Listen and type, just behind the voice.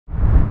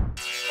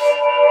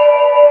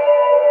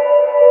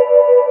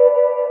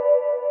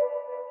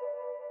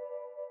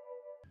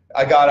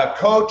I got a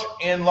coach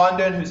in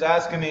London who's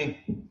asking me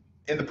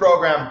in the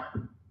program,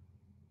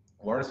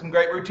 what are some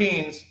great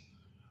routines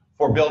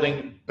for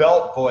building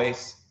belt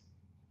voice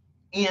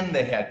in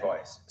the head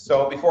voice?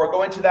 So before I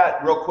go into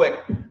that real quick,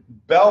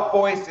 belt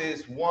voice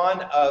is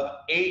one of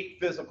 8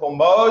 physical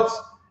modes.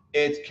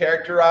 It's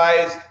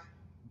characterized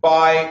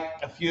by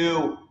a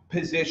few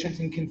positions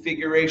and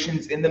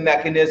configurations in the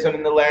mechanism,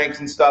 in the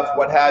larynx and stuff,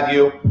 what have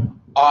you.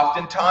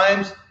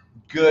 Oftentimes,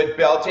 good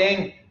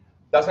belting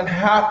doesn't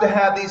have to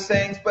have these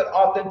things, but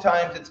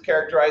oftentimes it's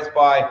characterized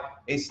by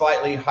a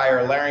slightly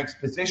higher larynx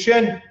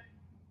position,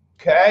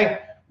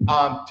 okay?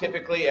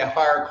 Typically a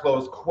higher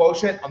closed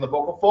quotient on the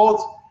vocal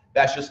folds.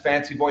 That's just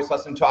fancy voice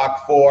lesson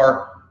talk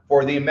for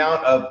the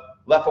amount of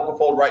left vocal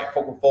fold, right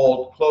vocal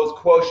fold. Closed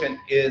quotient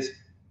is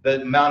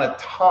the amount of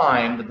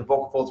time that the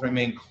vocal folds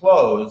remain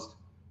closed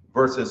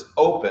versus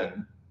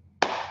open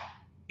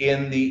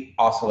in the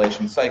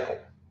oscillation cycle,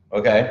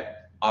 okay?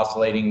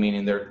 Oscillating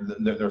meaning they're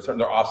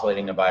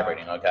oscillating and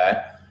vibrating,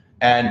 okay?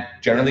 And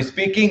generally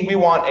speaking, we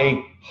want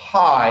a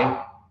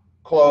high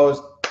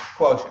closed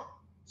quotient.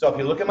 So if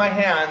you look at my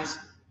hands,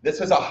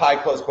 this is a high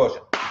closed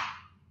quotient,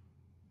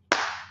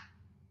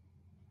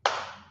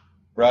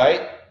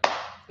 right?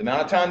 The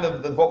amount of time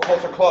the vocal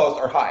folds are closed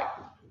are high.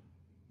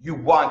 You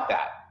want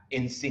that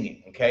in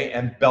singing, okay?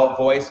 And belt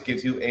voice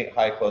gives you a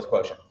high closed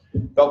quotient.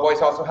 Belt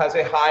voice also has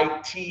a high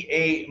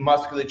TA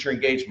musculature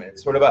engagement.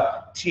 It's sort of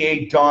a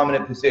TA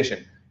dominant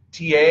position.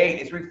 TA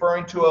is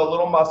referring to a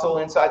little muscle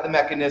inside the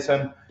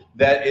mechanism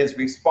that is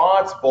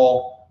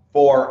responsible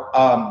for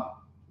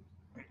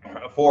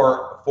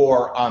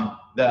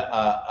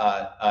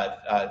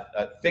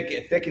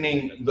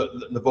thickening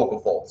the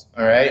vocal folds.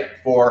 All right,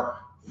 for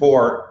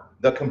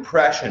the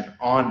compression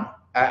on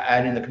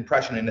adding the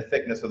compression and the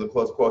thickness of the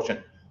closed quotient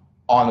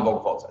on the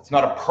vocal folds. It's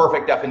not a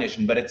perfect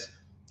definition, but it's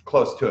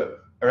close to it.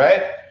 All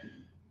right.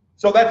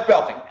 So that's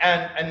belting,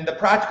 and the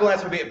practical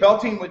answer would be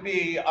belting would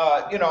be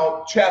you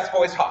know, chest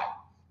voice high.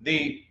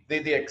 The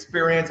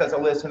experience as a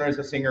listener, as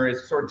a singer,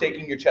 is sort of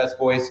taking your chest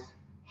voice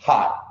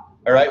high.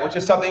 All right, which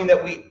is something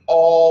that we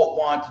all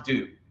want to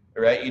do.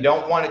 All right, you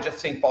don't want to just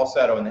sing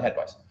falsetto in the head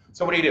voice.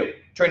 So what do?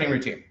 Training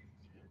routine.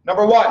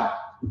 Number 1,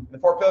 in the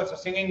 4 pillars of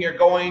singing, you're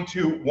going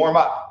to warm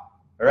up.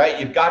 All right,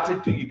 you've got to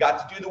do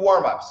the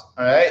warm ups.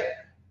 All right,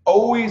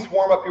 always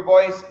warm up your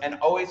voice and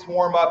always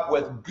warm up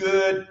with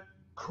good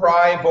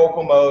cry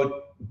vocal mode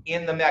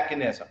in the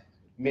mechanism.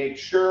 Make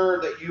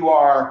sure that you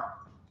are,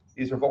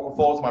 these are vocal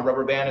folds, my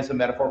rubber band is a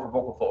metaphor for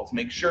vocal folds.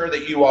 Make sure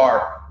that you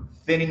are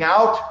thinning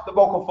out the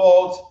vocal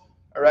folds,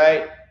 all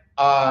right,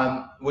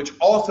 which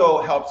also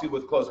helps you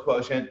with closed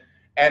quotient,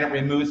 and it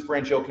removes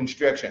pharyngeal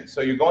constriction. So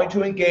you're going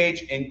to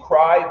engage in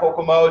cry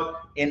vocal mode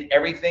in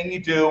everything you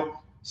do,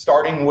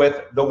 starting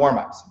with the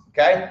warm-ups,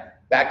 okay?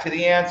 Back to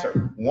the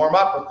answer. Warm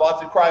up with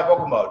lots of cry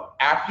vocal mode.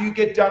 After you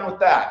get done with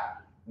that,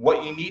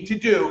 what you need to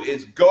do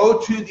is go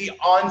to the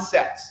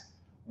onsets.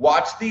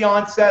 Watch the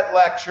onset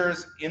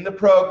lectures in the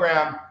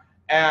program,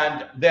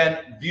 and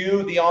then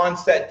view the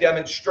onset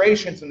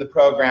demonstrations in the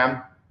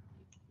program.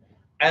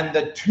 And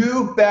the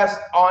 2 best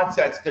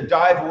onsets to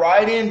dive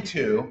right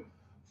into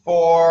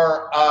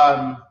for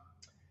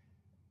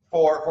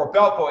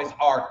belt voice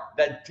are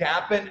the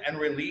dampen and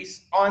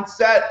release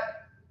onset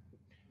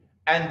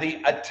and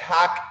the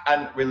attack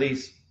and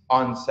release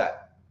onset.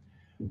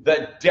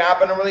 The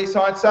dampen and release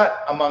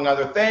onset, among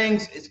other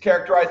things, is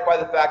characterized by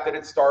the fact that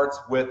it starts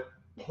with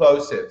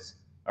plosives,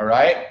 all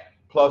right?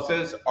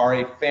 Plosives are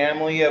a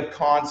family of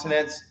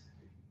consonants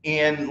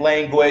in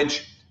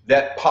language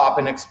that pop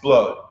and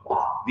explode.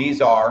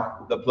 These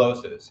are the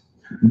plosives.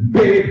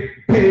 B,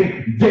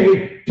 P,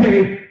 D,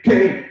 T,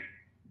 K,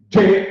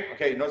 J.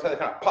 Okay, notice how they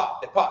kind of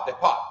pop, they pop, they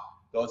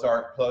pop. Those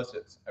are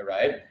plosives, all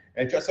right?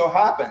 And it just so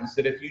happens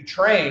that if you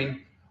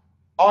train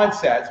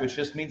onsets, which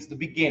just means the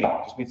beginning,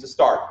 just means the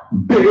start.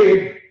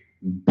 Big,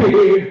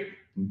 big,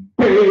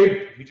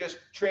 big. If you just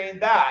train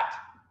that,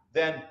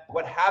 then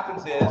what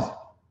happens is,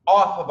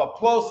 off of a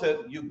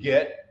plosive, you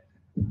get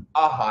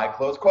a high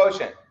closed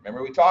quotient.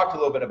 Remember, we talked a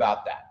little bit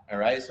about that, all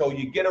right? So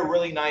you get a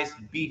really nice,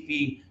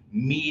 beefy,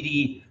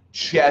 meaty,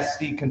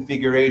 chesty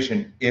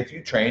configuration if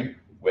you train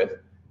with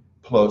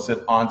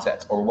plosive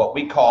onsets, or what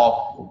we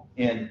call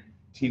in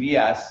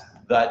TVS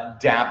the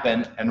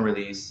dampen and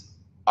release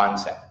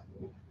onset.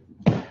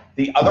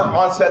 The other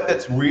onset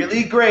that's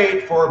really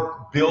great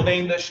for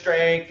building the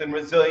strength and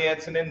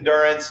resilience and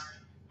endurance,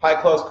 high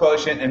closed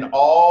quotient, and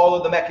all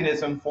of the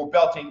mechanism for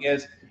belting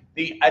is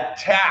the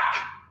attack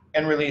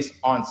and release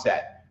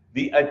onset.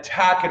 The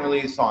attack and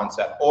release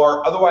onset,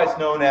 or otherwise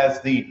known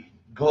as the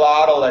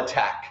glottal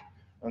attack,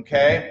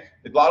 okay?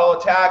 The glottal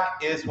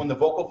attack is when the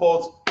vocal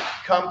folds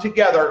come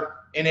together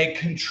in a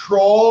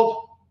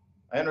controlled,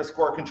 I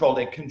underscore controlled,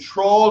 a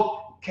controlled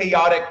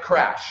chaotic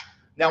crash.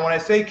 Now, when I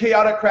say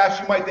chaotic crash,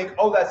 you might think,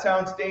 oh, that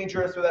sounds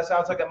dangerous, or that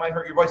sounds like it might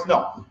hurt your voice.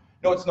 No,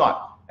 no, it's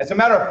not. As a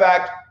matter of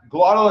fact,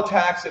 glottal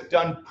attacks, if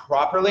done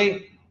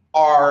properly,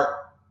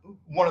 are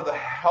one of the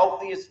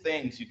healthiest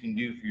things you can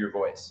do for your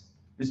voice.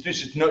 There's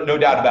just no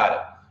doubt about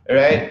it, all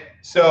right?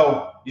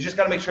 So you just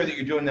got to make sure that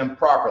you're doing them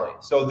properly.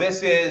 So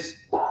this is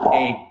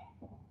a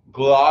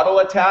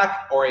glottal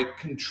attack or a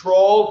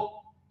controlled,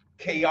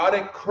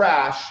 chaotic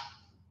crash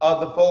of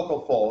the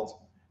vocal folds.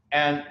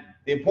 And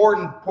the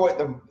important point,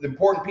 the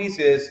important piece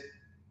is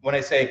when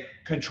I say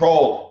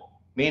controlled,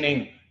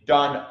 meaning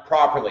done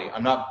properly.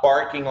 I'm not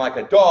barking like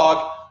a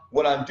dog.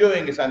 What I'm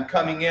doing is I'm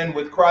coming in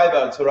with cry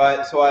mode. So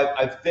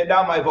I've thinned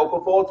out my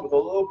vocal folds with a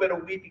little bit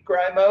of weepy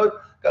cry mode,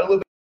 got a little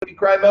bit of weepy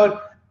cry mode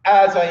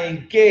as I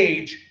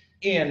engage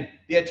in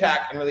the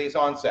attack and release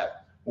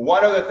onset.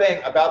 One other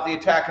thing about the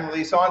attack and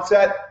release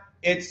onset,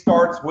 it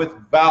starts with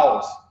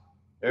vowels,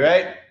 all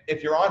right?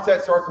 If your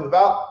onset starts with a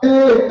vowel,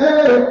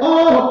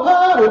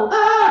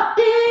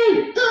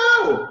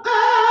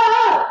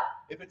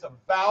 if it's a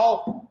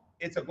vowel,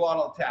 it's a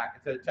glottal attack.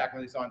 It's an attack and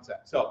release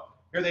onset. So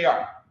here they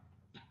are.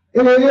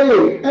 Okay,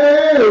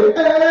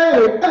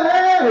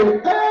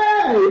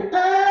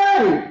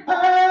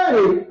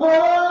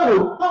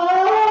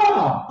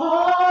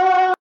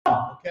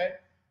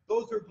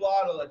 those are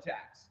glottal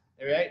attacks,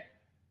 all right?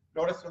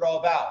 Notice they're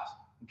all vowels,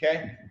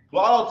 okay?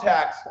 Glottal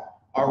attacks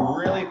are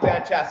really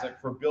fantastic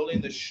for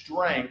building the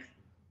strength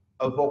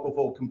of vocal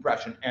fold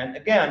compression and,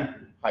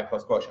 again, high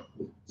plus quotient.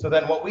 So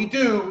then what we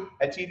do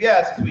at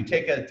TVS is we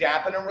take a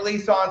dampen and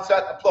release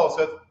onset, a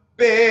plosive,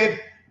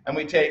 big, and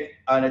we take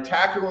an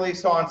attack and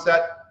release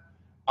onset,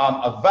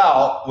 a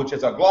vowel, which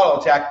is a glottal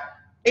attack,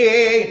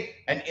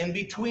 and in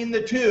between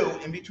the two,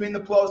 in between the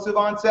plosive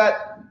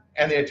onset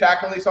and the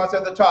attack and release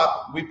onset at the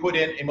top, we put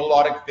in a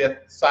melodic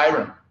fifth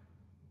siren,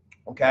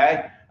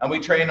 okay? And we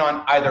train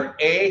on either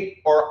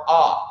A or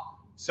Ah.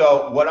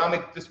 So what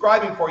I'm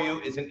describing for you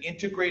is an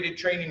integrated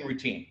training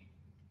routine.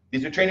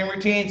 These are training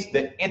routines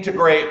that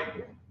integrate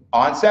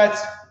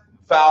onsets,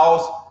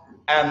 vowels,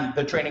 and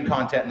the training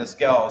content and the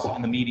skills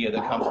and the media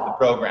that comes with the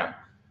program.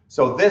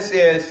 So this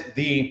is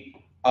the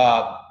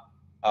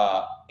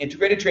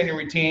integrated training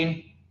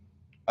routine.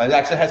 It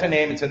actually has a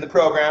name. It's in the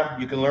program.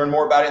 You can learn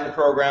more about it in the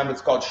program.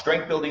 It's called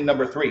Strength Building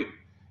Number 3.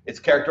 It's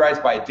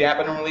characterized by a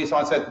dampen and release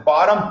onset at the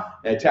bottom,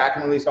 an attack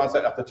and release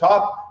onset at the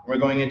top. And we're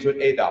going into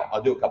an A vowel.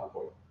 I'll do a couple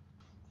for you.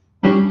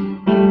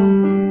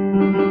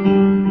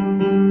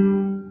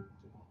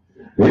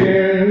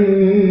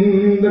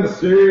 And I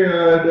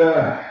said,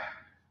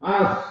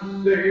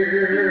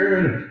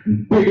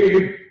 babe,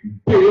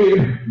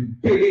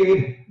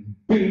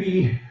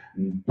 baby.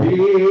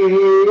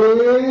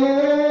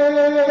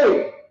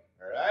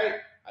 All right,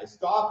 I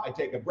stop, I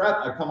take a breath,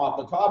 I come off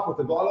the top with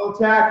a glottal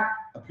attack,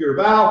 a pure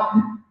vowel.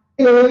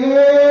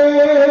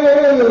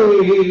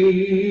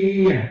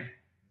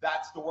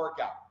 That's the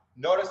workout.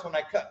 Notice when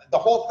I cut, the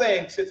whole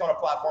thing sits on a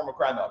platform of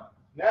cry mode.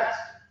 Next.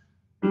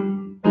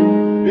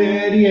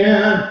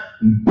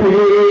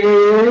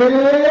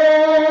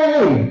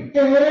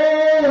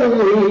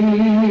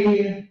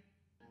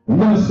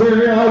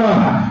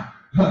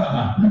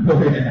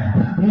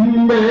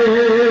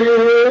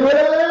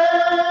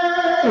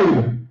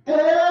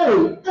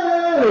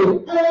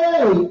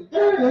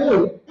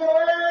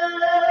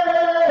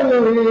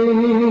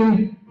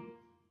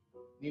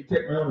 Need to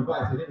take my own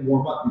advice. I didn't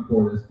warm up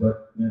before this,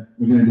 but yeah,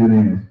 we're going to do it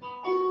anyways.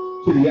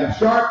 To the F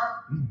sharp.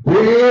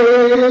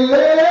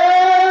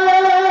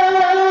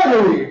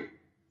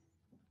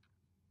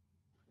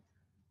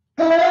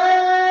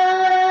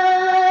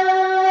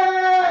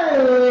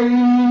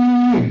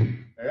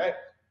 All right.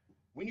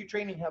 When you're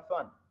training, have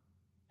fun.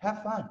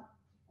 Have fun.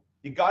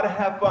 You got to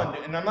have fun.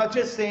 And I'm not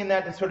just saying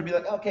that to sort of be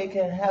like, okay,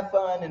 can I have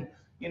fun? And,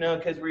 you know,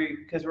 because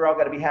we're all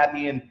got to be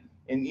happy. And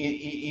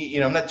you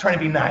know, I'm not trying to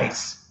be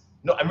nice.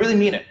 No, I really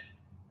mean it.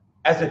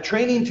 As a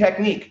training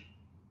technique,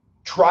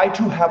 try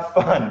to have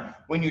fun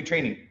when you're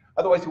training.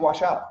 Otherwise, you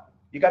wash out.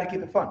 You got to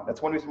keep it fun.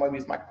 That's one reason why we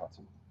use microphones.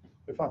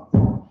 They're fun.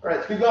 All right,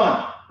 let's keep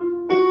going.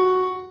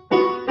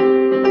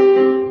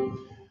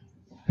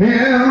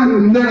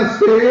 And then I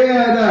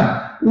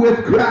said,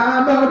 with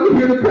cry mode, you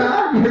hear the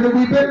cry, you hear the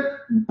weeping.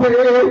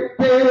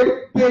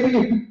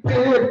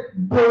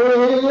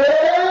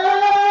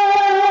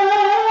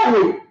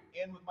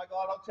 In with my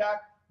glottal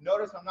attack.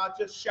 Notice I'm not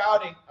just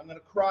shouting, I'm going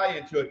to cry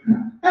into it.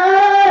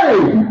 Hey!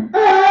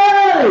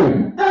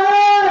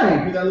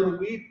 Hear that little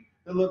weep,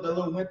 the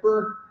little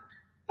whimper?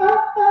 All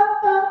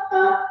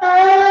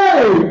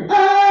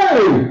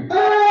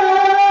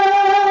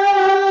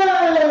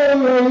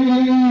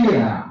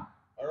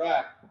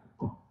right.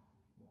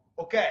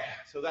 Okay,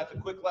 so that's a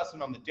quick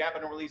lesson on the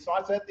dampen and release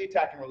onset, the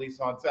attack and release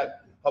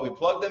onset, how we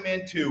plug them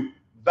into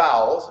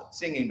vowels,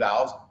 singing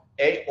vowels,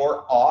 A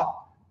or Ah.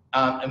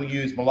 And we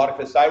use melodic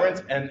fifth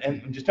sirens, and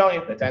I'm just telling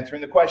you, that's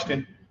answering the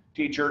question,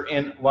 teacher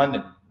in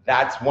London.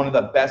 That's one of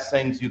the best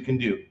things you can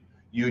do,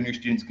 you and your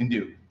students can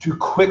do, to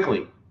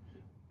quickly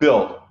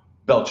build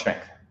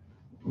strength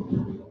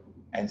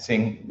and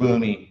sing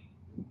boomy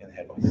in the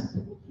head voice.